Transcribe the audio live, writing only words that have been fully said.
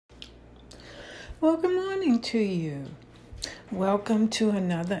Well, good morning to you. Welcome to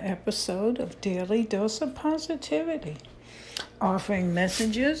another episode of Daily Dose of Positivity, offering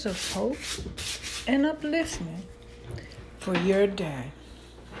messages of hope and upliftment for your day.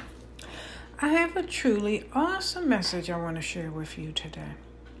 I have a truly awesome message I want to share with you today.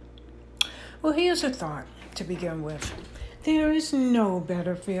 Well, here's a thought to begin with. There is no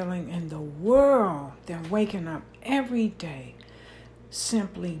better feeling in the world than waking up every day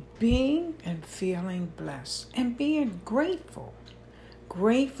simply being and feeling blessed and being grateful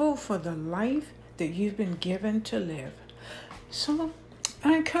for the life that you've been given to live. So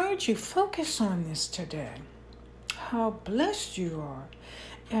I encourage you, focus on this today, how blessed you are,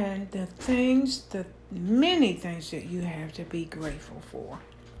 and the many things that you have to be grateful for.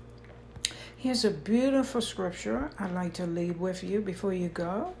 Here's a beautiful scripture I'd like to leave with you before you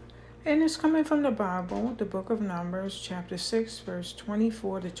go. And it's coming from the Bible, the book of Numbers, chapter 6, verse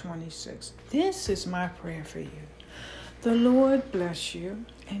 24 to 26. This is my prayer for you. The Lord bless you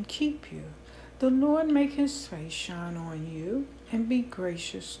and keep you. The Lord make his face shine on you and be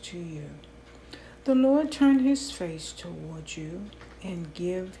gracious to you. The Lord turn his face toward you and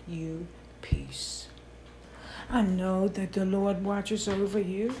give you peace. I know that the Lord watches over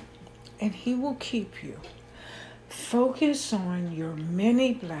you and he will keep you. Focus on your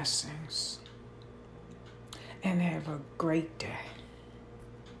many blessings and have a great day.